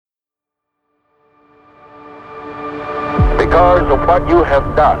Because of what you have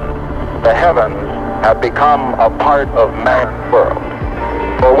done, the heavens have become a part of man's world.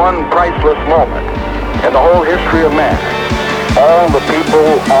 For one priceless moment in the whole history of man, all the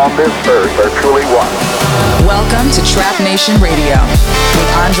people on this earth are truly one. Welcome to Trap Nation Radio with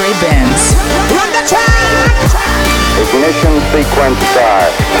Andre Benz. Run the track! Ignition sequence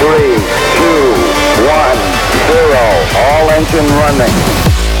start. 3, 2, 1, 0. All engine running.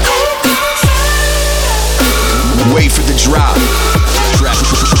 Wait for the drop.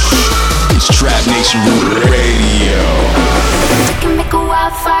 It's Trap Nation Radio. You can make a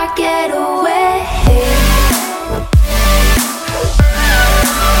wildfire get away.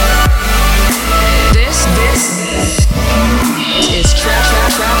 This is Trap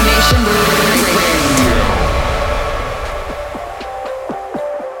Nation Radio.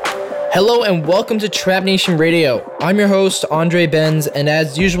 Hello and welcome to Trap Nation Radio. I'm your host, Andre Benz, and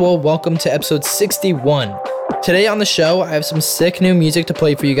as usual, welcome to episode 61. Today on the show, I have some sick new music to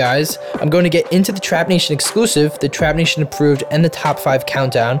play for you guys. I'm going to get into the Trap Nation exclusive, the Trap Nation approved, and the top 5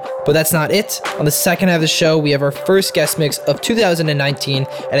 countdown. But that's not it. On the second half of the show, we have our first guest mix of 2019,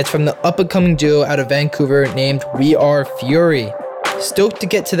 and it's from the up-and-coming duo out of Vancouver named We Are Fury. Stoked to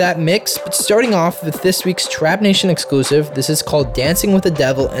get to that mix, but starting off with this week's Trap Nation exclusive, this is called Dancing with the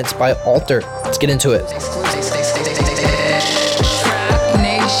Devil, and it's by Alter. Let's get into it.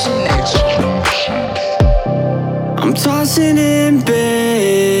 I'm tossing in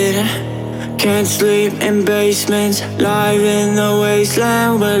bed, can't sleep in basements, live in the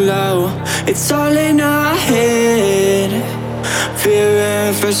wasteland below. It's all in our head, fear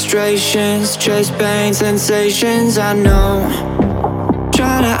and frustrations, chest pain sensations, I know.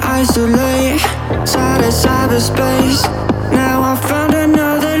 Try to isolate, side of cyberspace. Now I found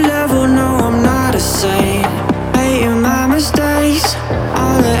another level, no I'm not a saint. Hating my mistakes,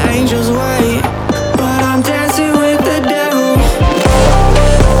 all the angels wait, but I'm dancing with the devil.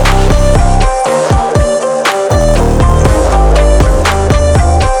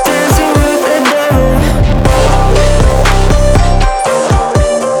 Dancing with the devil.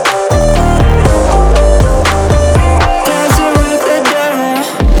 Dancing with the devil.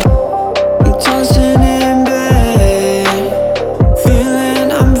 I'm tossing in bed, feeling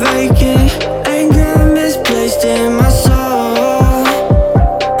I'm vacant, anger misplaced in my soul.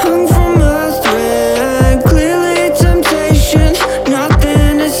 Hung from a thread, clearly temptation,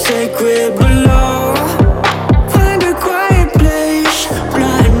 nothing is sacred below. Find a quiet place,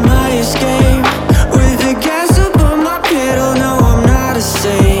 blind my escape, with the gas up on my pedal, no I'm not a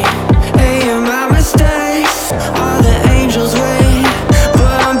saint. Hey, my mistakes, all the angels wait,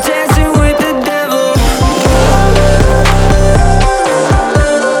 but I'm dancing with the devil.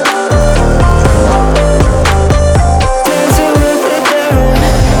 Dancing with the devil.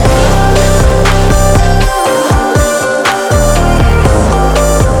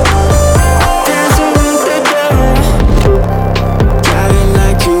 Dancing with the devil. Driving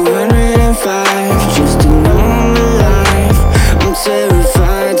like 205, just to know I'm alive. I'm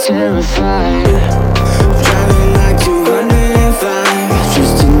terrified, terrified. Driving like 205,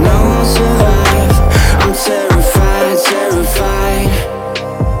 just to know I'll survive. I'm terrified, terrified.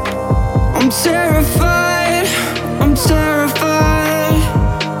 I'm terrified, I'm terrified.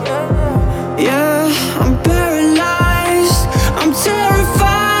 Yeah, I'm paralyzed, I'm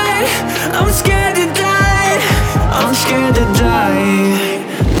terrified. I'm scared to die, I'm scared to die.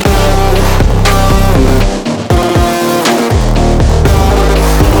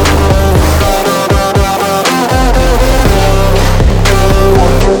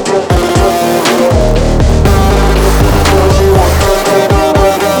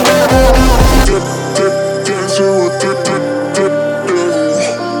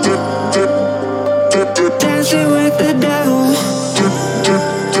 Dancing with the devil.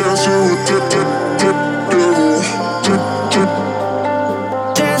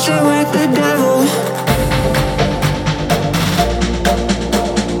 Dancing with the devil.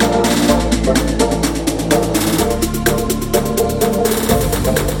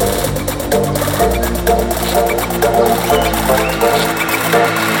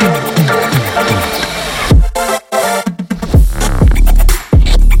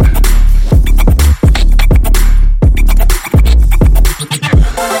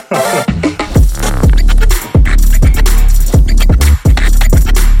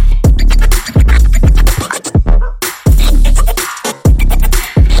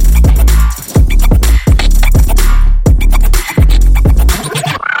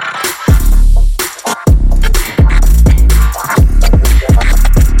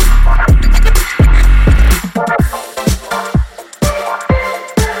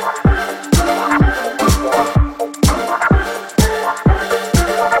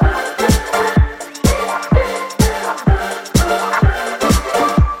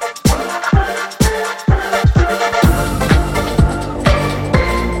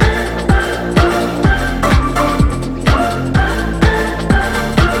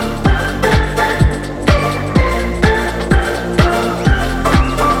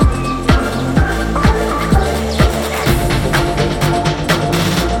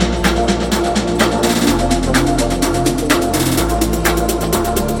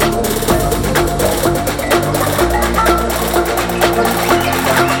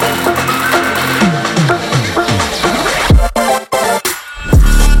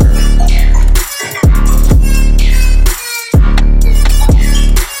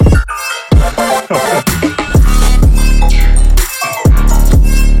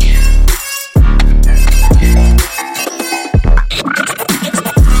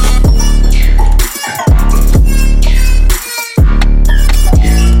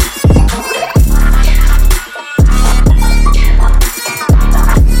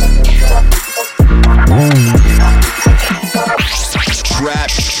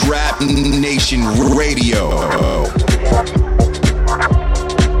 Trap Nation Radio.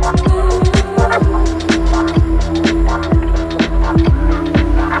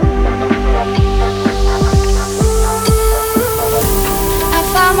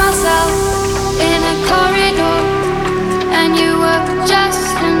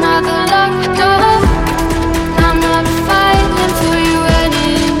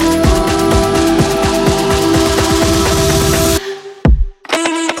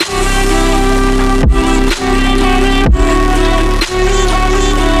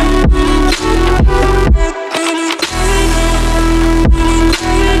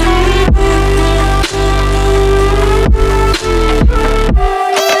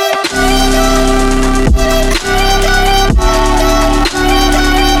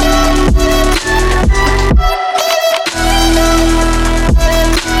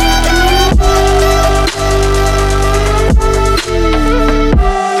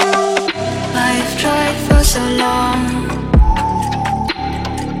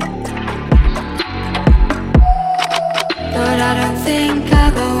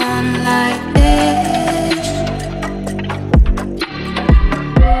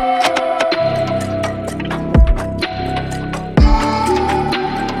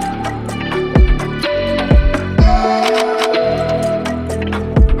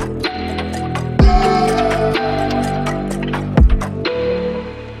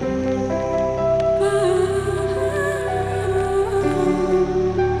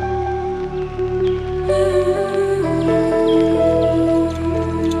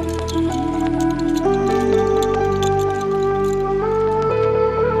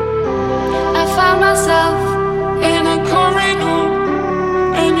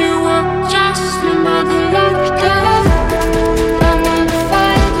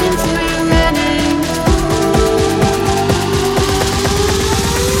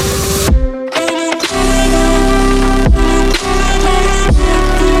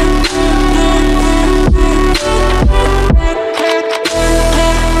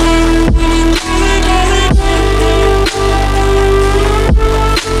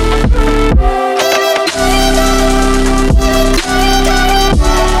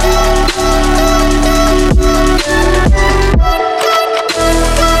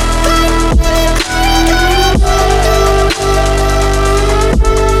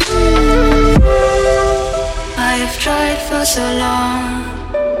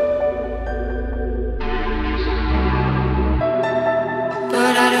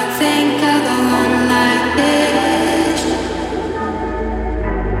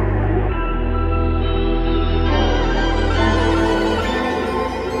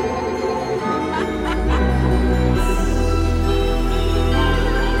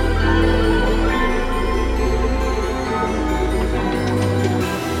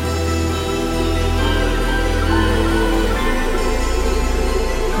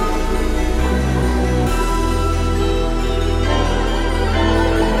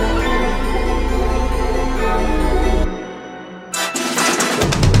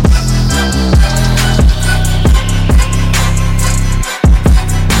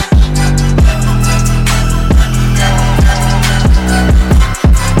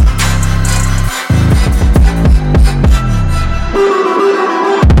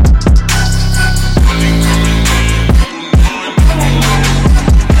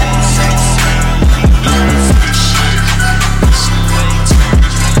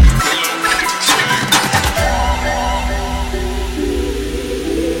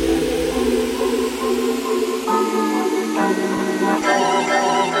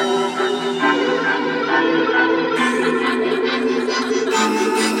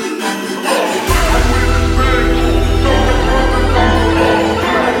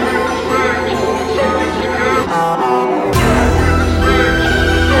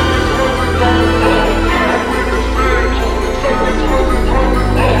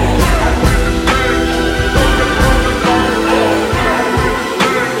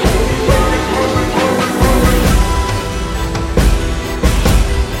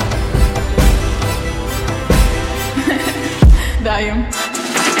 Dieom.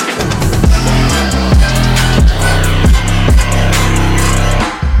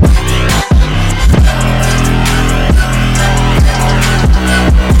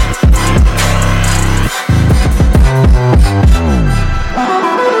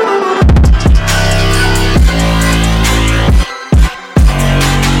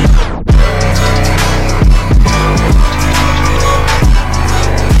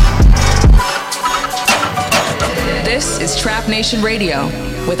 This is Trap Nation Radio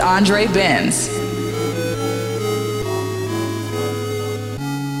with Andre Benz.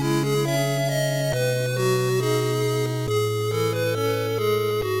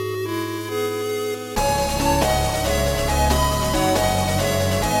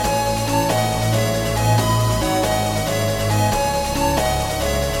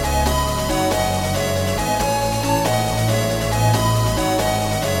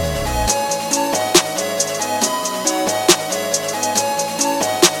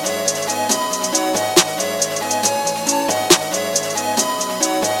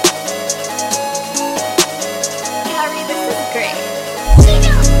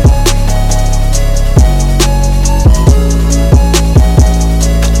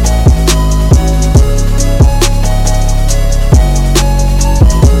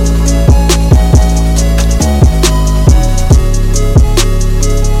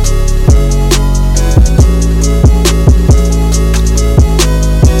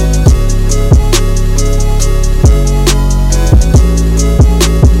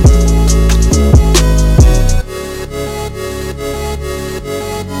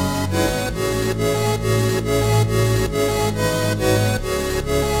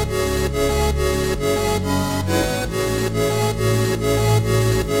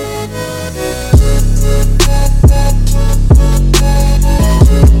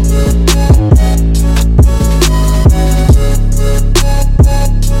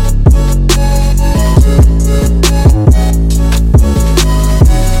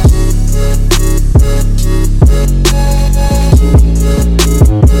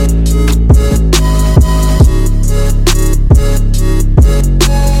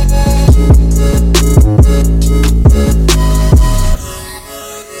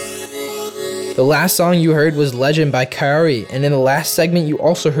 The last song you heard was Legend by Kaori, and in the last segment you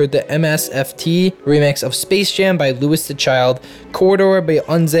also heard the msft remix of Space Jam by Louis the Child, Corridor by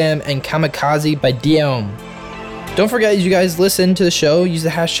Unzam, and Kamikaze by Dieom. Don't forget, as you guys listen to the show, use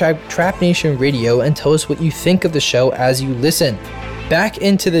the hashtag TrapNationRadio and tell us what you think of the show as you listen. Back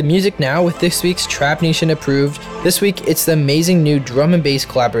into the music now with this week's Trap Nation Approved. This week, it's the amazing new drum and bass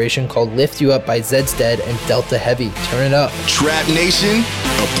collaboration called Lift You Up by Zeds and Delta Heavy. Turn it up. Trap Nation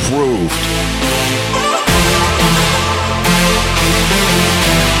Approved.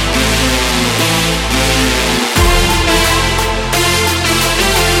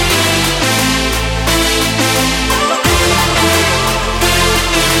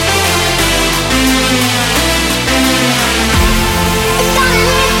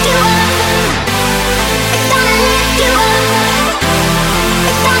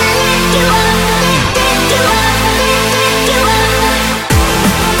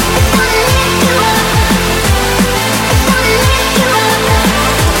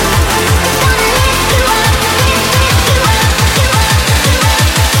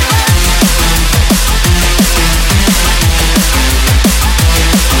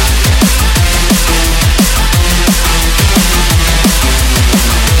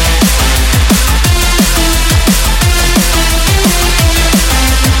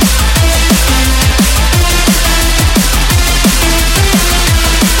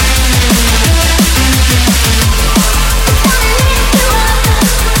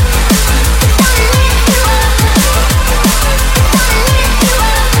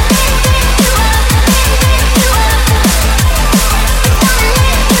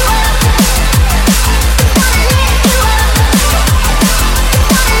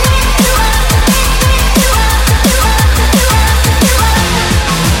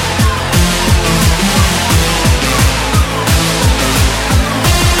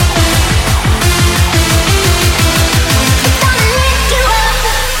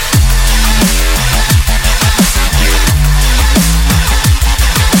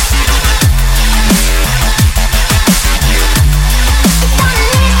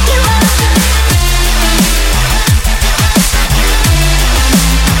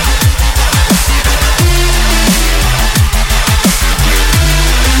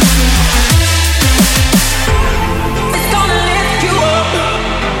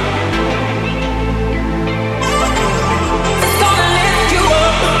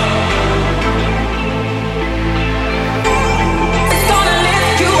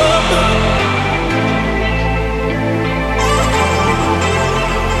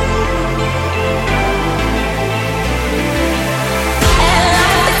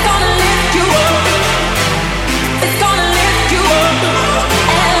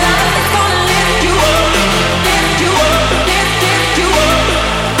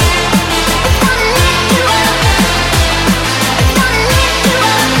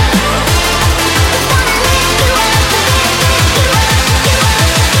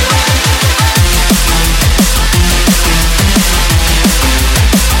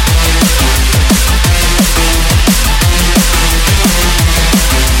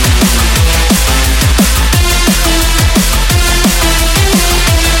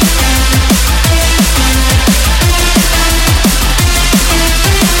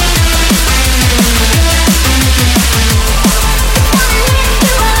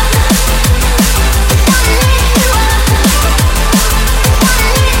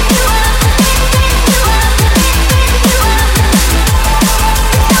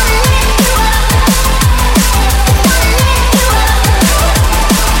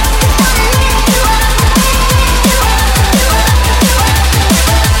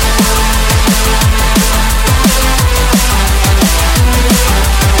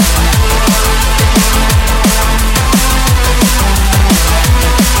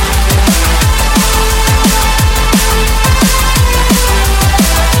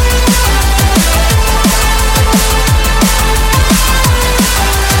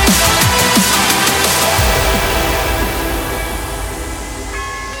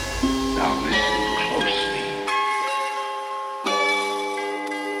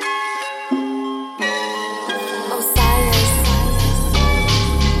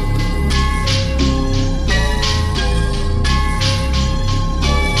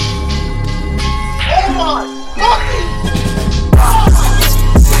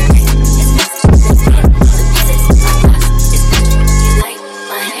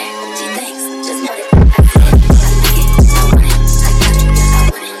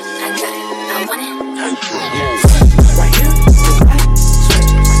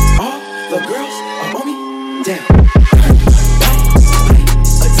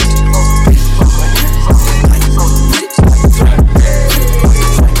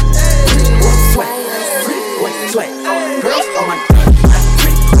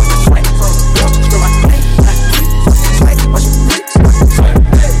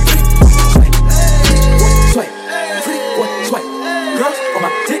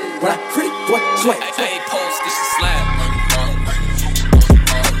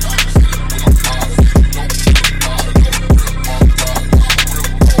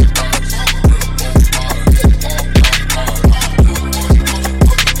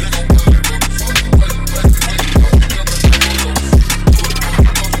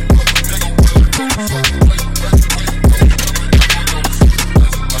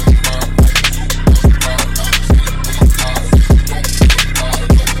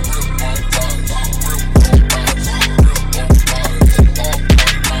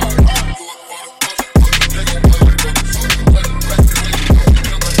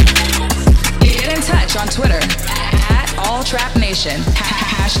 Twitter at AllTrapNation.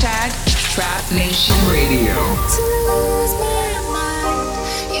 Hashtag TrapNationRadio. To lose my mind,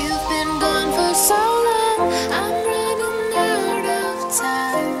 you've been gone for so long. I'm running out of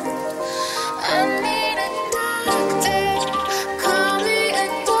time. I need a doctor. Call me a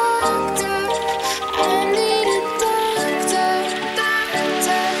doctor. I need a doctor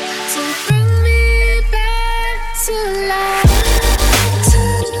to bring me back to life.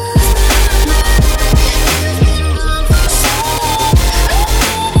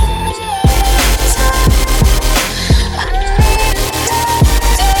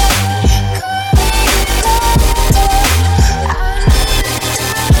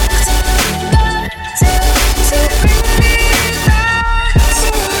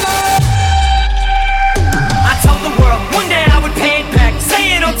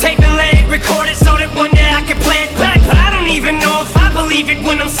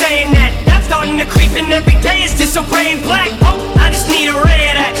 When I'm saying that, that's starting to creep in every day. It's just so gray and black. Oh, I just need a ray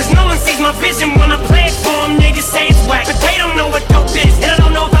of that, cause no one sees my vision when I play it for them. Niggas say it's whack, but they don't know what dope is. And I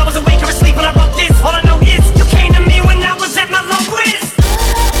don't know if I was awake or asleep when I wrote this. All I know is you came to me when I was at my lowest.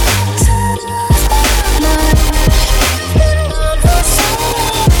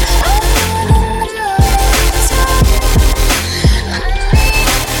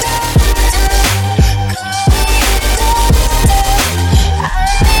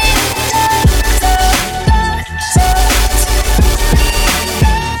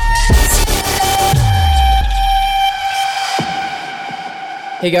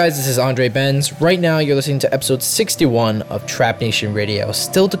 Hey guys, this is Andre Benz. Right now, you're listening to episode 61 of Trap Nation Radio.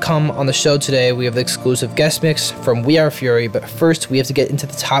 Still to come on the show today, we have the exclusive guest mix from We Are Fury, but first we have to get into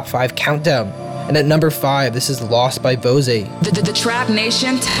the top 5 countdown. And at number 5, this is Lost by VOSAI. The Trap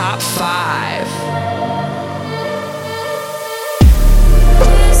Nation Top 5.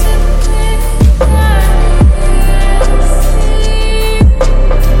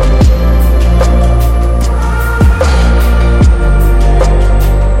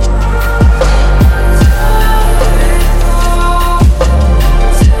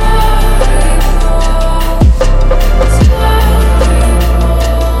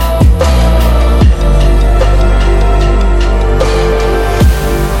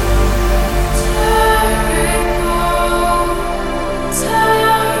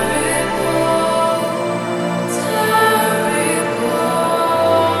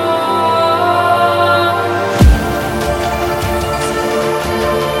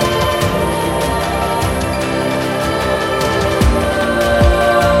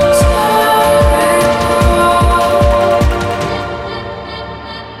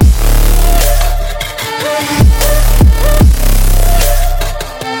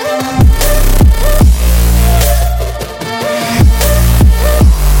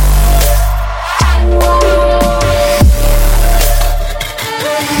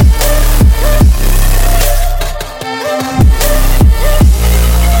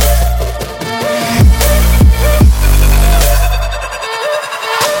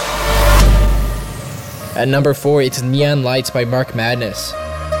 At number 4, it's Neon Lights by Marc Madness.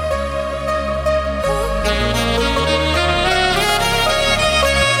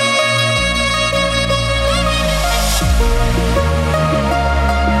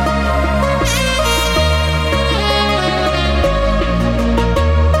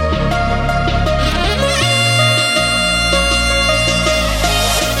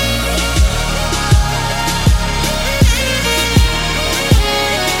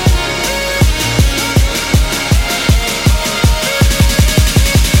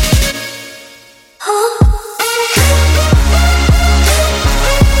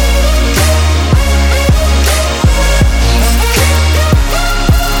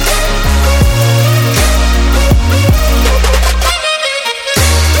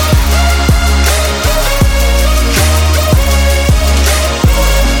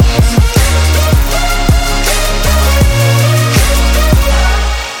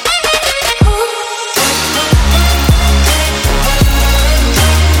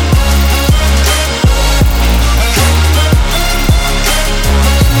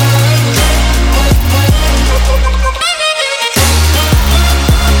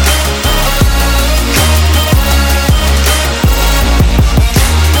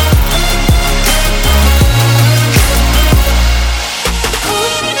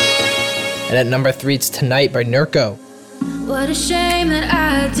 And at number 3, it's Tonight by Nurko. What a shame that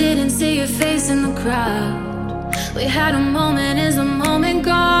I didn't see your face in the crowd. We had a moment, is a moment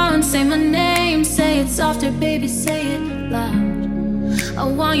gone? Say my name, say it softer, baby, say it loud. I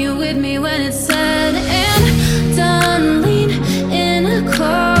want you with me when it's said and done. Lean in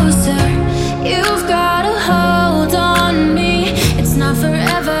closer. You've got a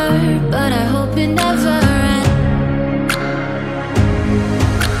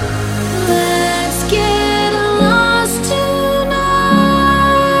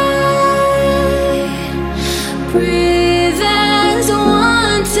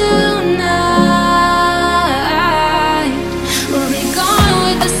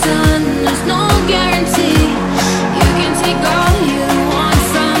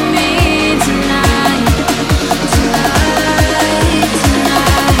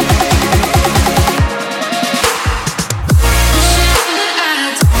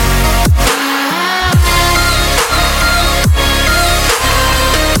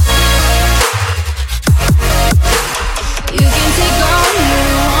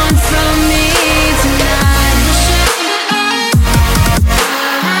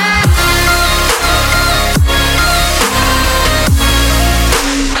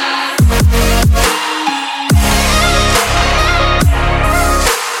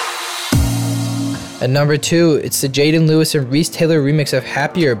At number 2, it's the Jaydon Lewis and Reece Taylor remix of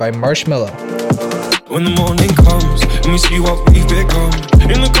Happier by Marshmello. When the morning comes and we see what we've become,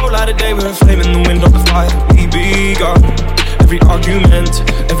 in the cold light of day we're a flame in the wind of the fire we begun. Every argument,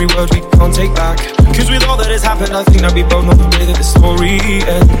 every word we can't take back, cause with all that has happened I think that we both know the way that the story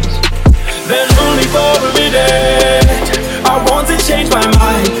ends. Then only for a minute I want to change my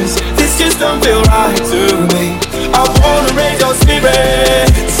mind, cause this just don't feel right to me. I wanna raise your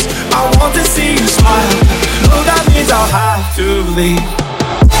spirits, I want to see you smile. No, that means I'll have to leave.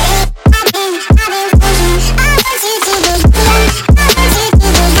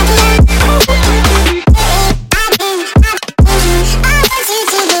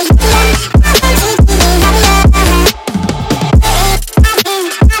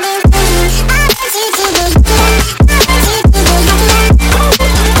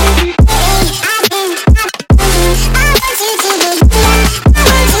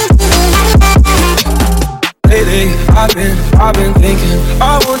 I've been thinking,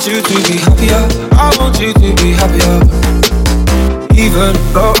 I want you to be happier, I want you to be happier. Even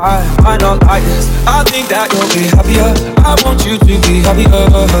though I might not like this, I think that you'll be happier, I want you to be happier.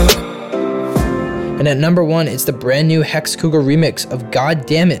 And at number 1, it's the brand new Hex Cougar remix of God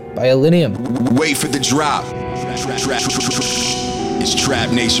Damn It by ILLENIUM. Wait for the drop. It's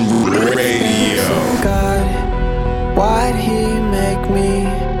Trap Nation Radio. God, why'd he make me?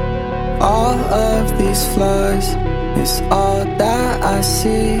 All of these flaws is all that I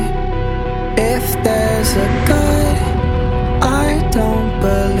see. If there's a God, I don't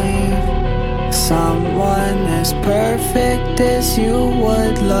believe someone as perfect as you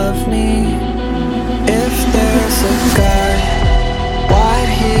would love me. If there's a God, why'd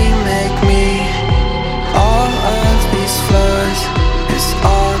he make me? All of these flaws is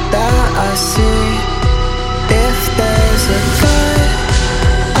all that I see. If there's a God,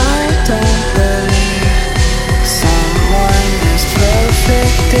 I don't believe someone as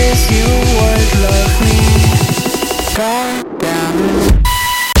perfect as you would love me. God damn it.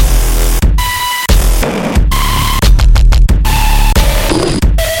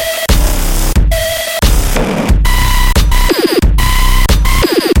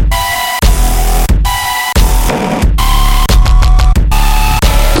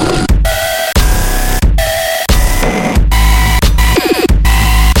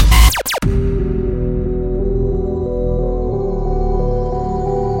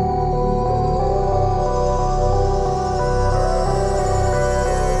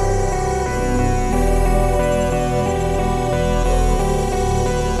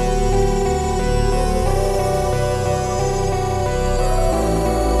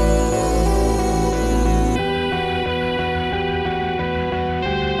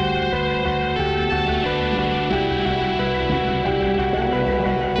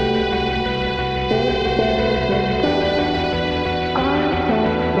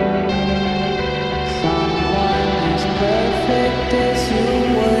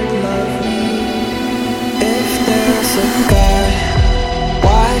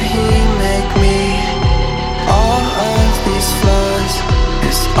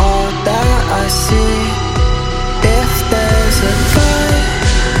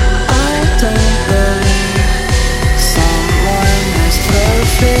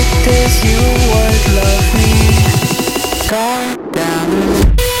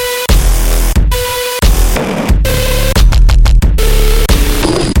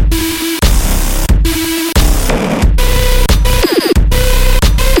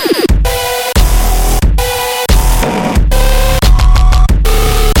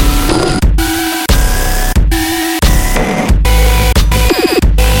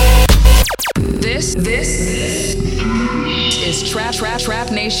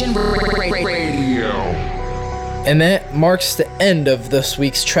 And that marks the end of this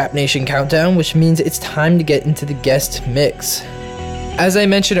week's Trap Nation Countdown, which means it's time to get into the guest mix. As I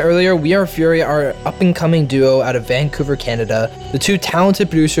mentioned earlier, We Are Fury are an up-and-coming duo out of Vancouver, Canada. The two talented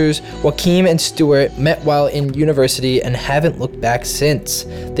producers, Joaquim and Stuart, met while in university and haven't looked back since.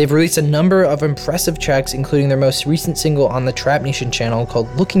 They've released a number of impressive tracks, including their most recent single on the Trap Nation channel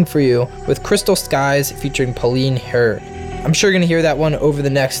called Looking For You, with Crystal Skies featuring Pauline Her. I'm sure you're going to hear that one over the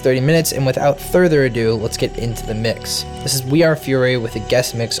next 30 minutes, and without further ado, let's get into the mix. This is We Are Fury with a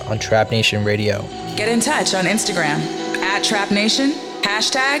guest mix on Trap Nation Radio. Get in touch on Instagram @TrapNation,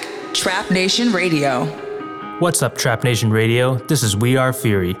 #TrapNationRadio. What's up, Trap Nation Radio? This is We Are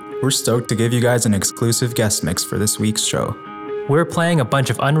Fury. We're stoked to give you guys an exclusive guest mix for this week's show. We're playing a bunch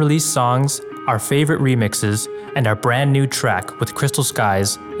of unreleased songs, our favorite remixes, and our brand new track with Crystal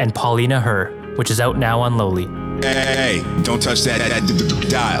Skies and Paulina Her, which is out now on Lowly. Hey, don't touch that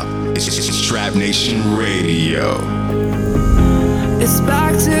dial. It's Trap Nation Radio. It's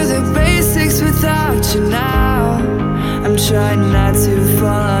back to the basics without you now. I'm trying not to fall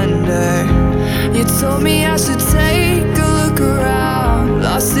under. You told me I should take a look around.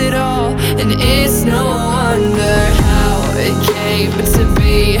 Lost it all, and it's no wonder how it came to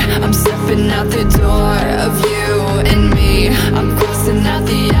be. I'm stepping out the door of you and me. I'm crossing out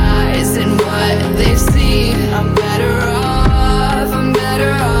the eyes and what they see. I'm better off, I'm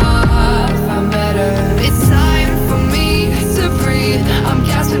better off, I'm better. It's time for me to breathe. I'm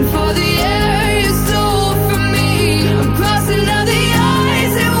gasping for the air you stole from me. I'm crossing out the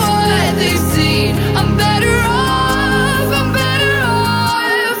eyes and what they see. I'm better off, I'm better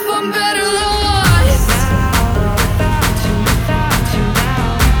off, I'm better lost.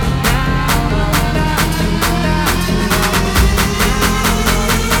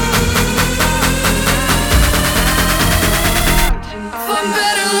 I'm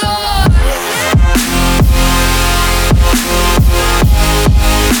better lost.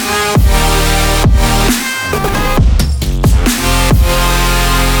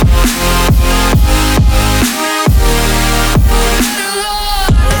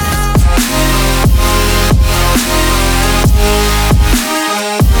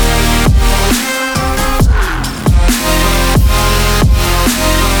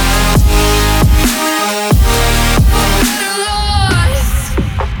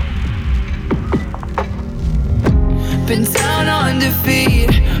 Been down on defeat,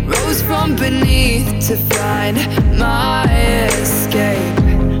 rose from beneath to find my escape.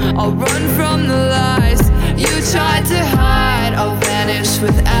 I'll run from the lies you tried to hide. I'll vanish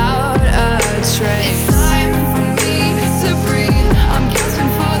without a trace. It's time for me to breathe. I'm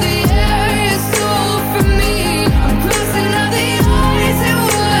gasping for the air you stole from me. I'm crossing out the eyes and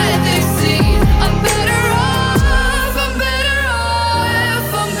what they see. I'm better off, I'm better off,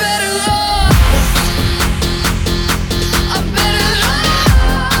 I'm better lost. I'm better lost.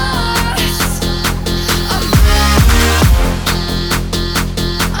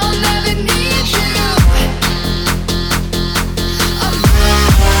 I'll never need you.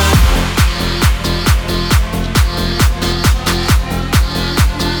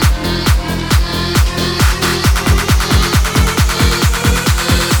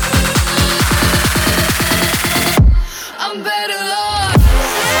 I'm better lost.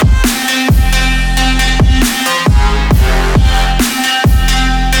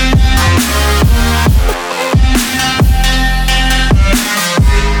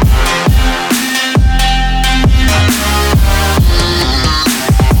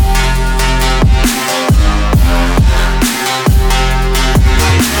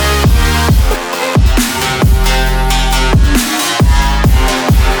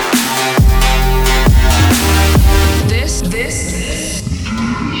 This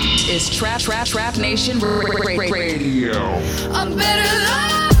is Trap Nation Radio. I'm better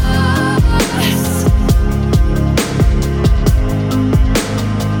lost.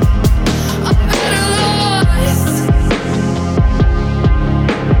 I'm better lost.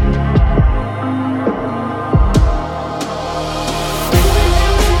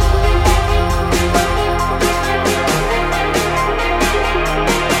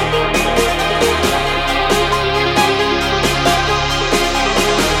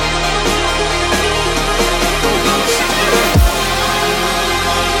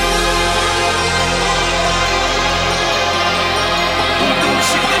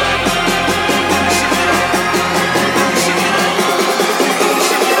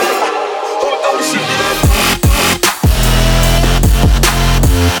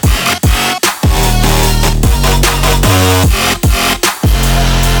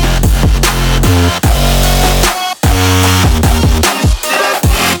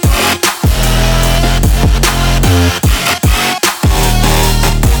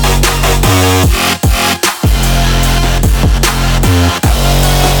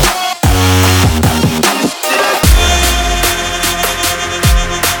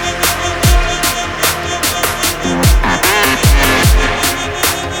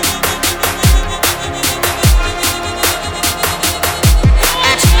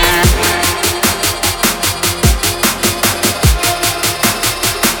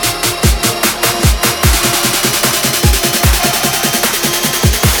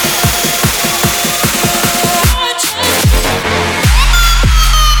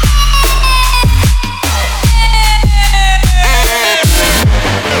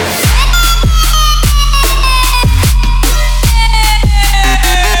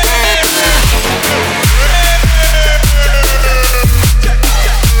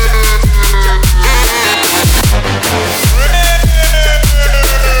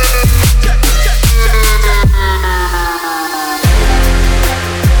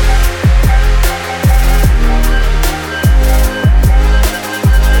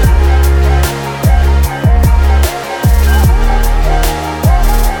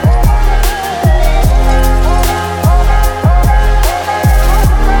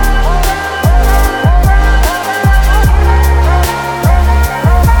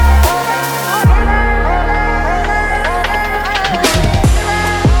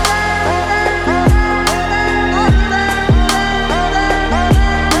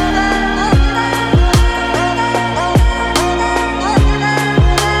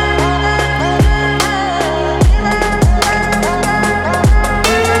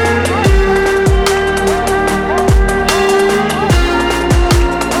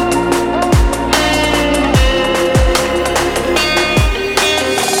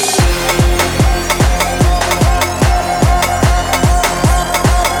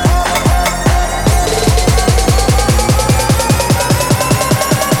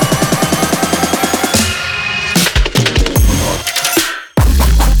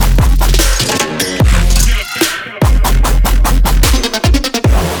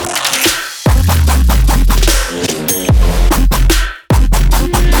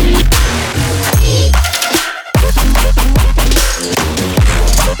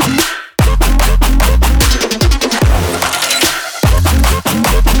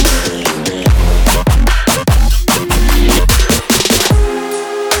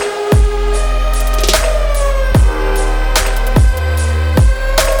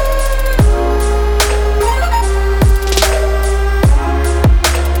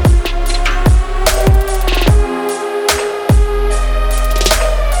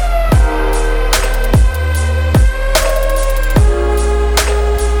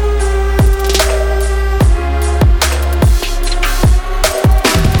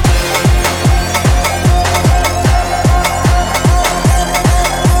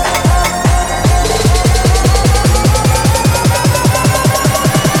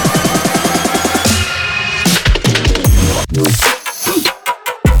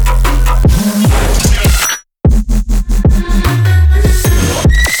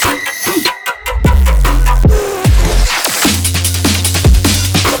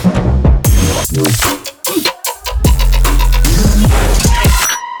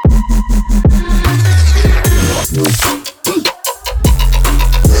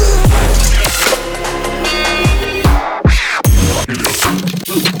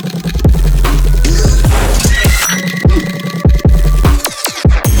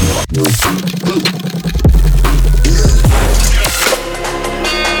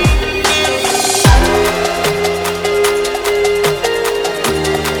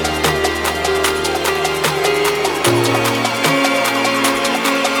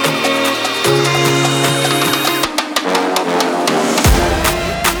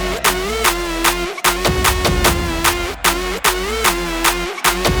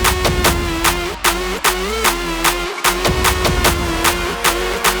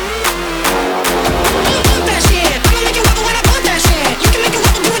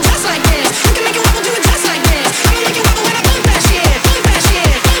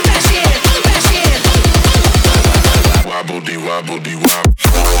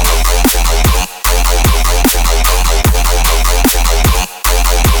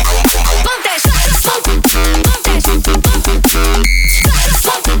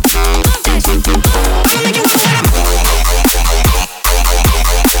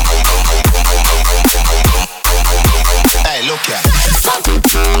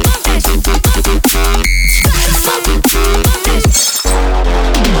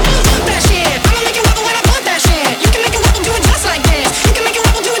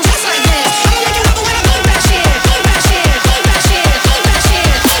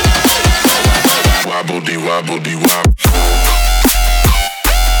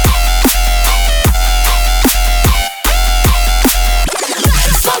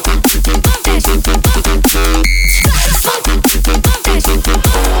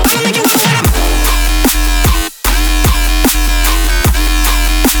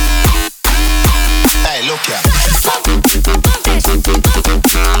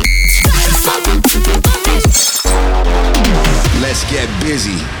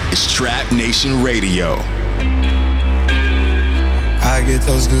 Nation Radio. I get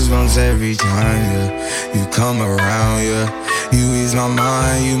those goosebumps every time, yeah. You come around, yeah. You ease my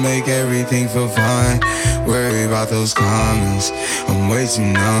mind, you make everything feel fine. Worry about those comments, I'm way too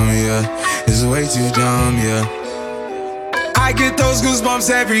numb, yeah. It's way too dumb, yeah. I get those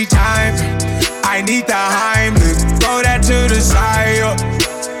goosebumps every time. I need the Heimlich, throw that to the side, yeah.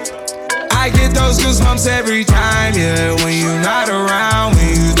 I get those goosebumps every time, yeah. When you're not around, when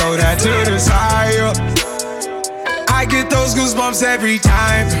you throw that to the side, yeah. I get those goosebumps every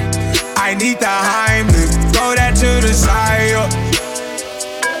time. I need the Heimlich, throw that to the side, yeah.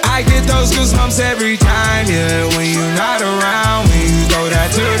 I get those goosebumps every time, yeah. When you're not around, when you throw that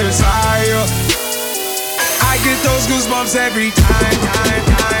to the side, yeah. I get those goosebumps every time, time,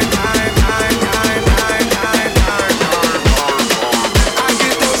 time, time, time, time, time, time, time. I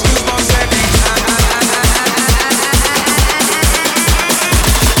get those goosebumps every time.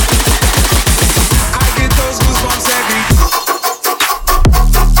 I get those goosebumps every time.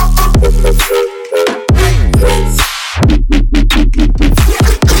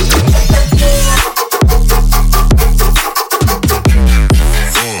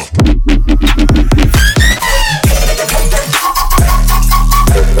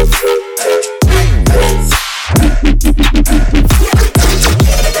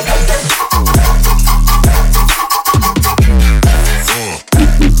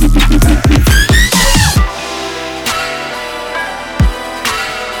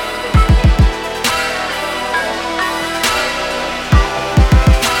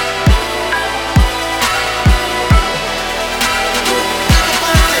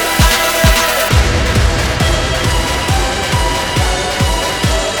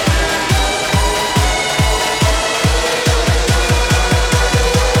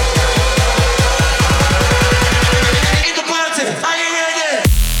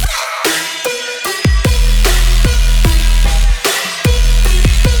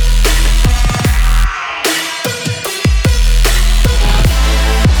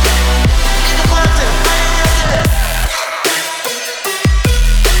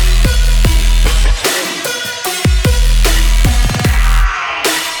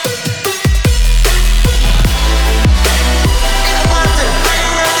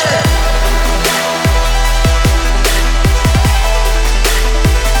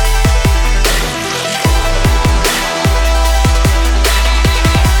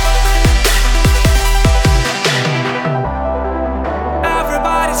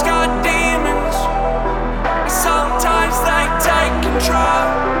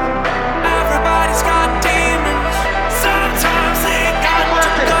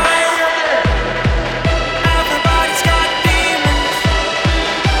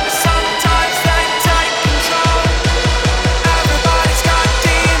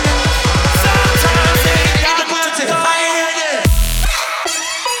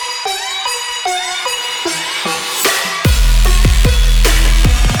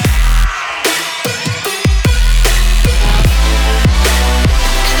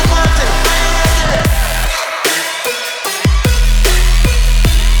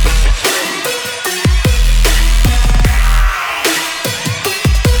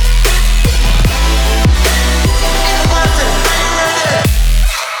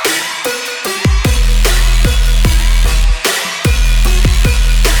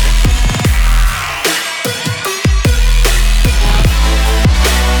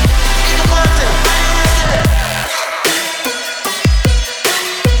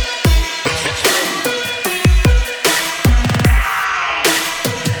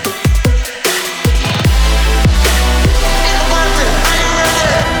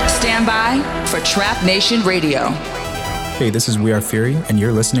 Trap Nation Radio. Hey, this is We Are Fury, and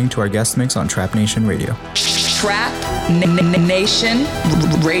you're listening to our guest mix on Trap Nation Radio. Trap Nation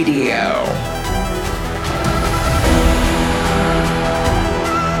Radio.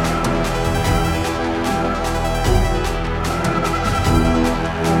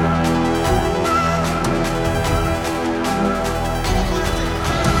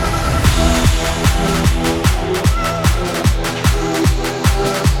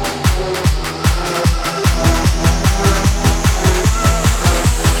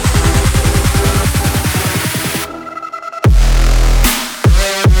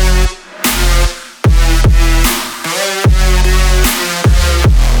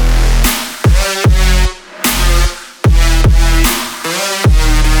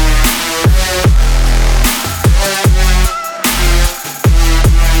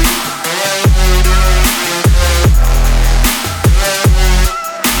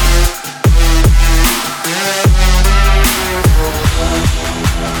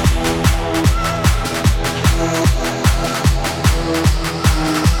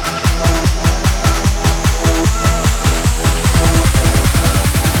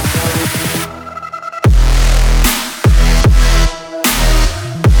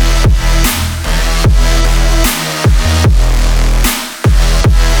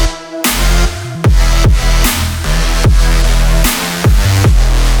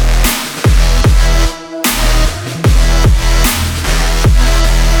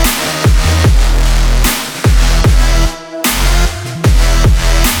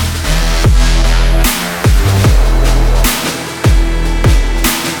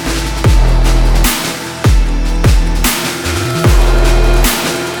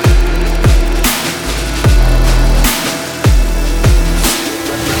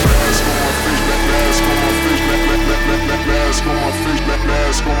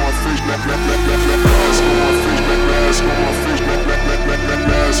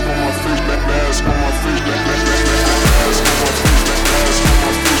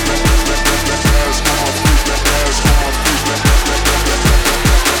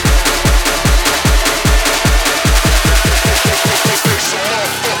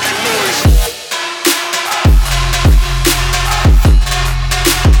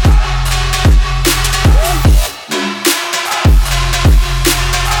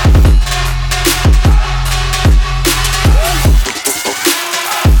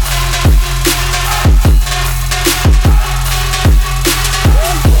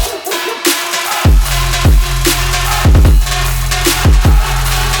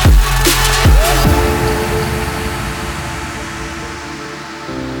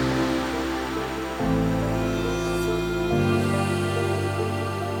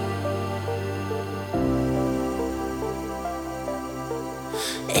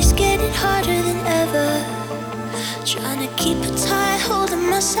 fight harder than ever, trying to keep a tight hold on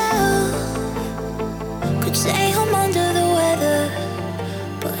myself. Could say I'm under the weather,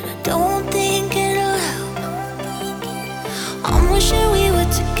 but I don't think it'll help. I'm wishing we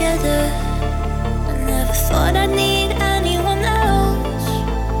were together. I never thought I'd need anyone else.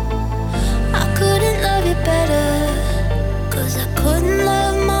 I couldn't love you better, 'cause I couldn't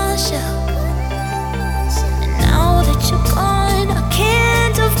love myself. And now that you're gone, I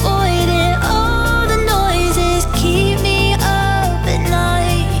can't avoid it. All the noises keep me up at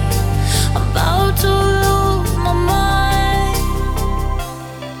night, about to lose my mind.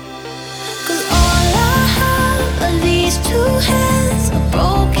 'Cause all I have are these two hands, a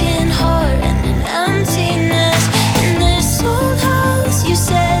broken heart and an emptiness. In this old house you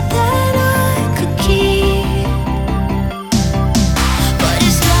said that I could keep, but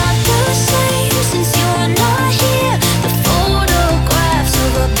it's not the same since you're not here. The photographs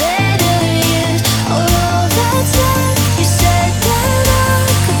of our better years are all that's left. You said that I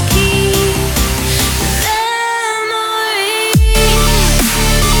could keep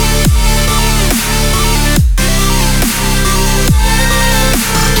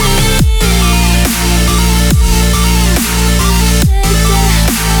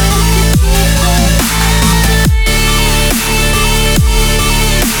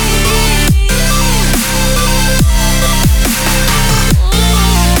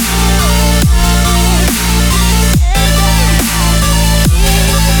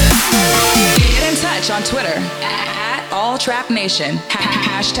Get in touch on Twitter at All Trap Nation.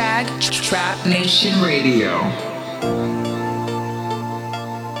 Hashtag Trap Nation Radio.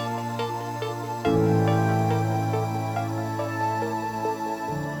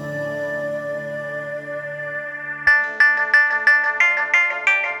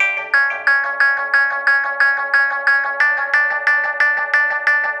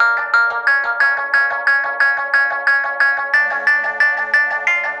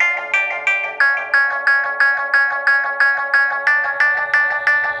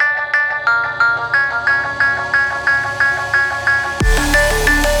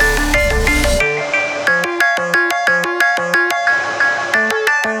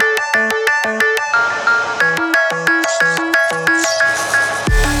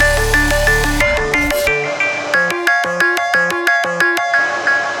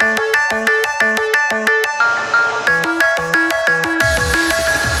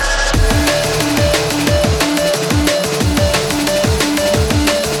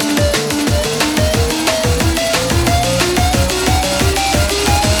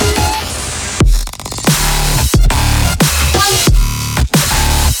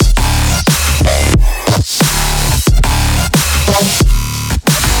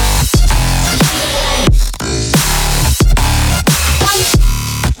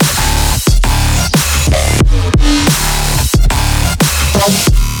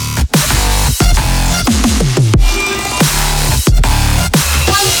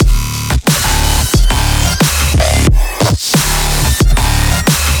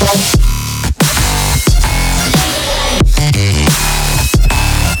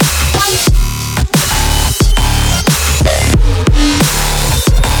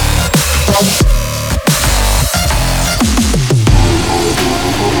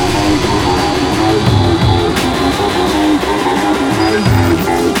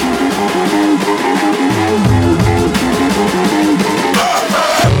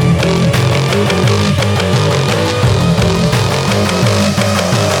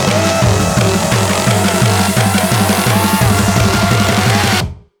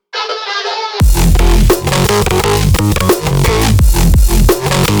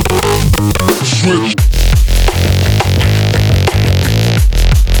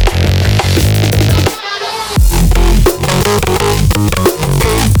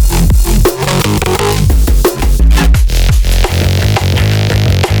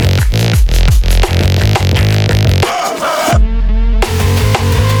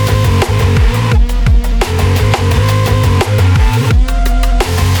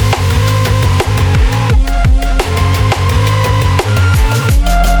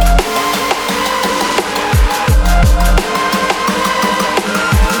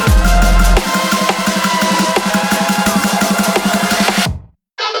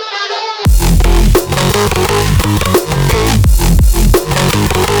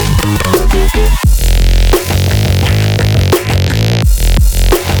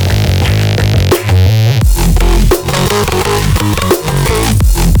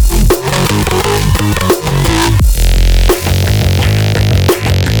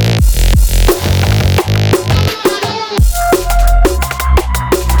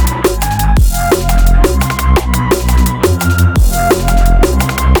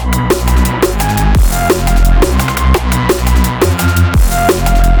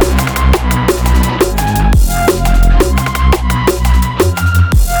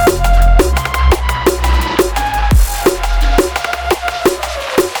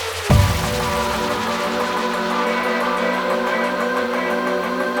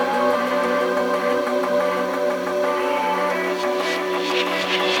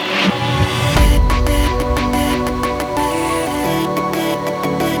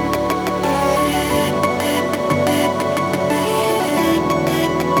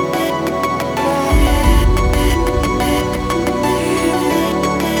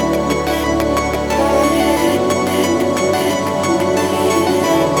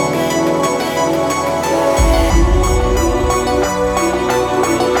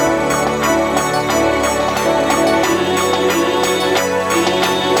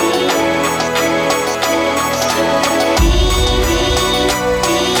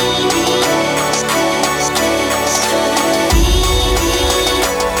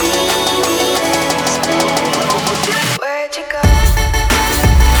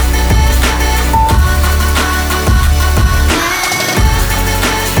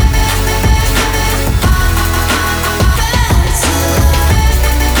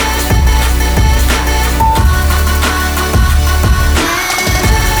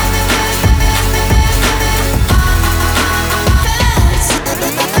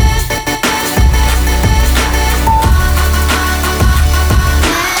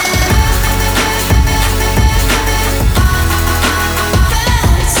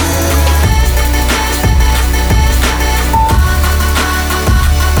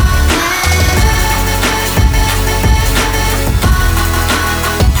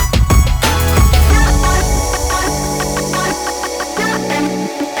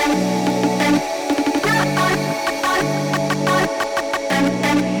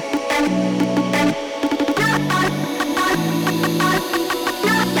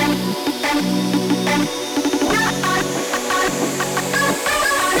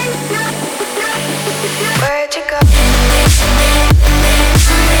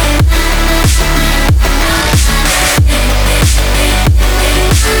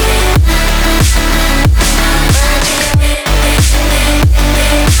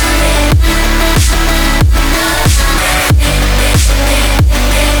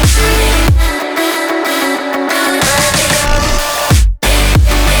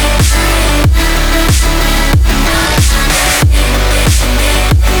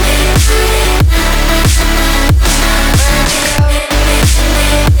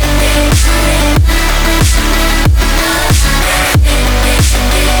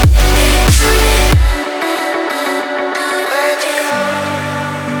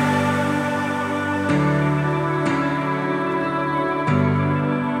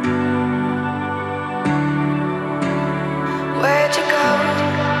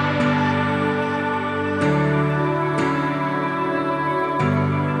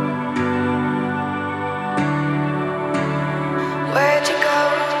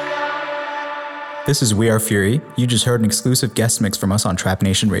 This is We Are Fury. You just heard an exclusive guest mix from us on Trap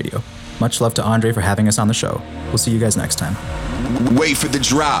Nation Radio. Much love to Andre for having us on the show. We'll see you guys next time. Wait for the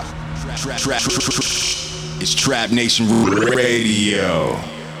drop. It's Trap Nation Radio.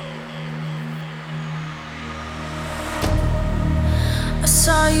 I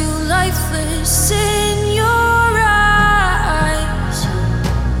saw you lifeless in your eyes.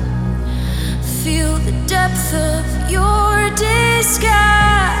 Feel the depth of your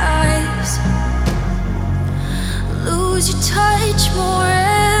disguise. Lose your touch more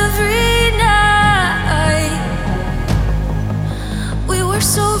every night. We were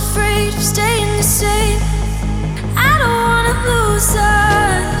so afraid of staying the same. I don't wanna lose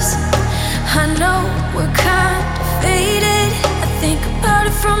us. I know we're kind of faded. I think about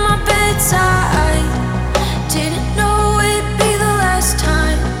it from my bedside. Didn't know it'd be the last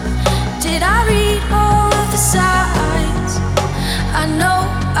time. Did I read all of the signs? I know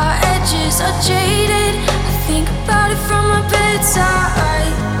our edges are jaded. I think about it from my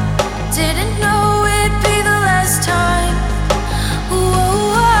bedside. Didn't know it'd be the last time.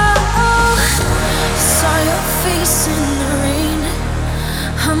 Whoa, saw your face in the rain.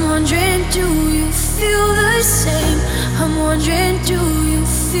 I'm wondering, do you feel the same? I'm wondering, do you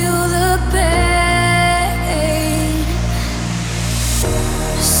feel the pain?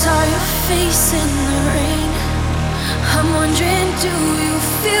 Saw your face in the rain. I'm wondering, do you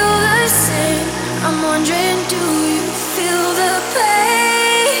feel the same? I'm wondering, do you feel the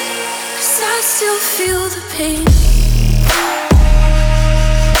pain? 'Cause I still feel the pain.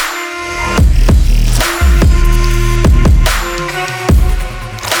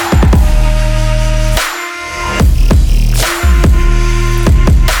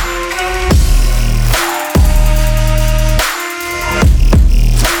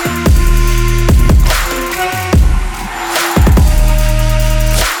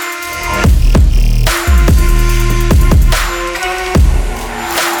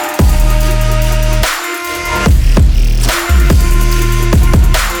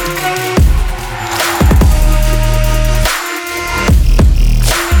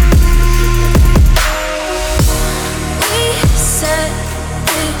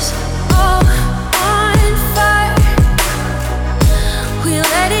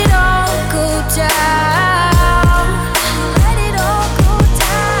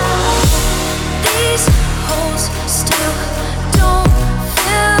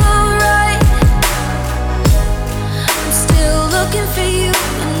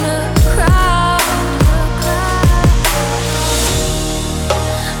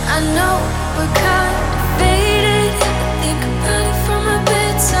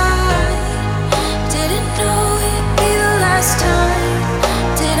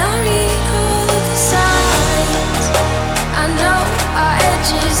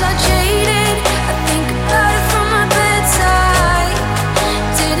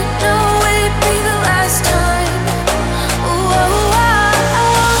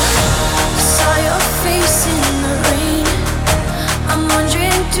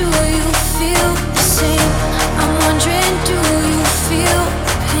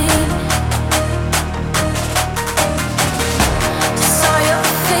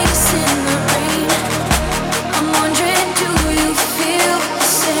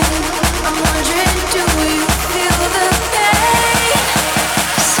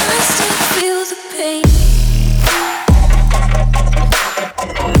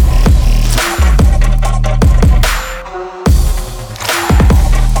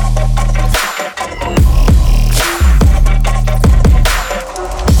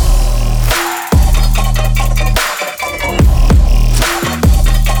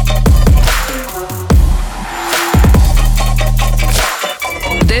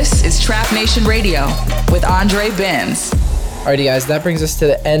 Radio with Andre Benz. Alrighty guys, that brings us to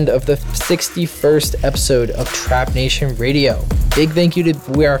the end of the 61st episode of Trap Nation Radio. Big thank you to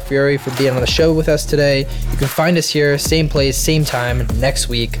We Are Fury for being on the show with us today. You can find us here, same place, same time, next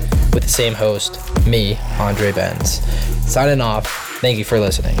week with the same host, me, Andre Benz. Signing off, thank you for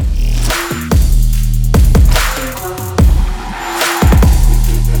listening.